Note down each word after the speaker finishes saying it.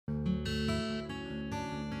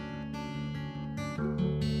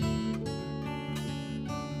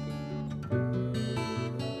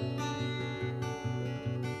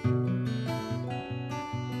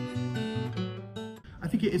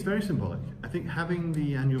think it is very symbolic. I think having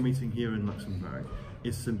the annual meeting here in Luxembourg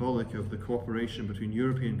is symbolic of the cooperation between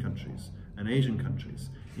European countries and Asian countries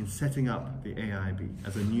in setting up the AIIB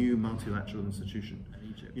as a new multilateral institution.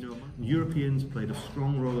 You know, Europeans played a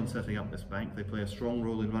strong role in setting up this bank. They play a strong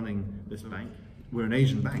role in running this bank. We're an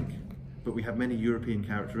Asian bank, but we have many European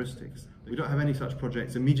characteristics. We don't have any such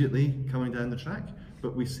projects immediately coming down the track,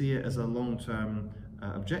 but we see it as a long-term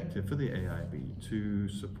objective for the AIIB to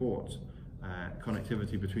support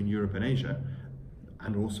connectivity between Europe and Asia,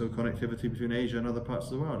 and also connectivity between Asia and other parts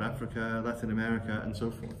of the world, Africa, Latin America, and so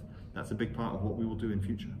forth. That's a big part of what we will do in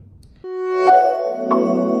future.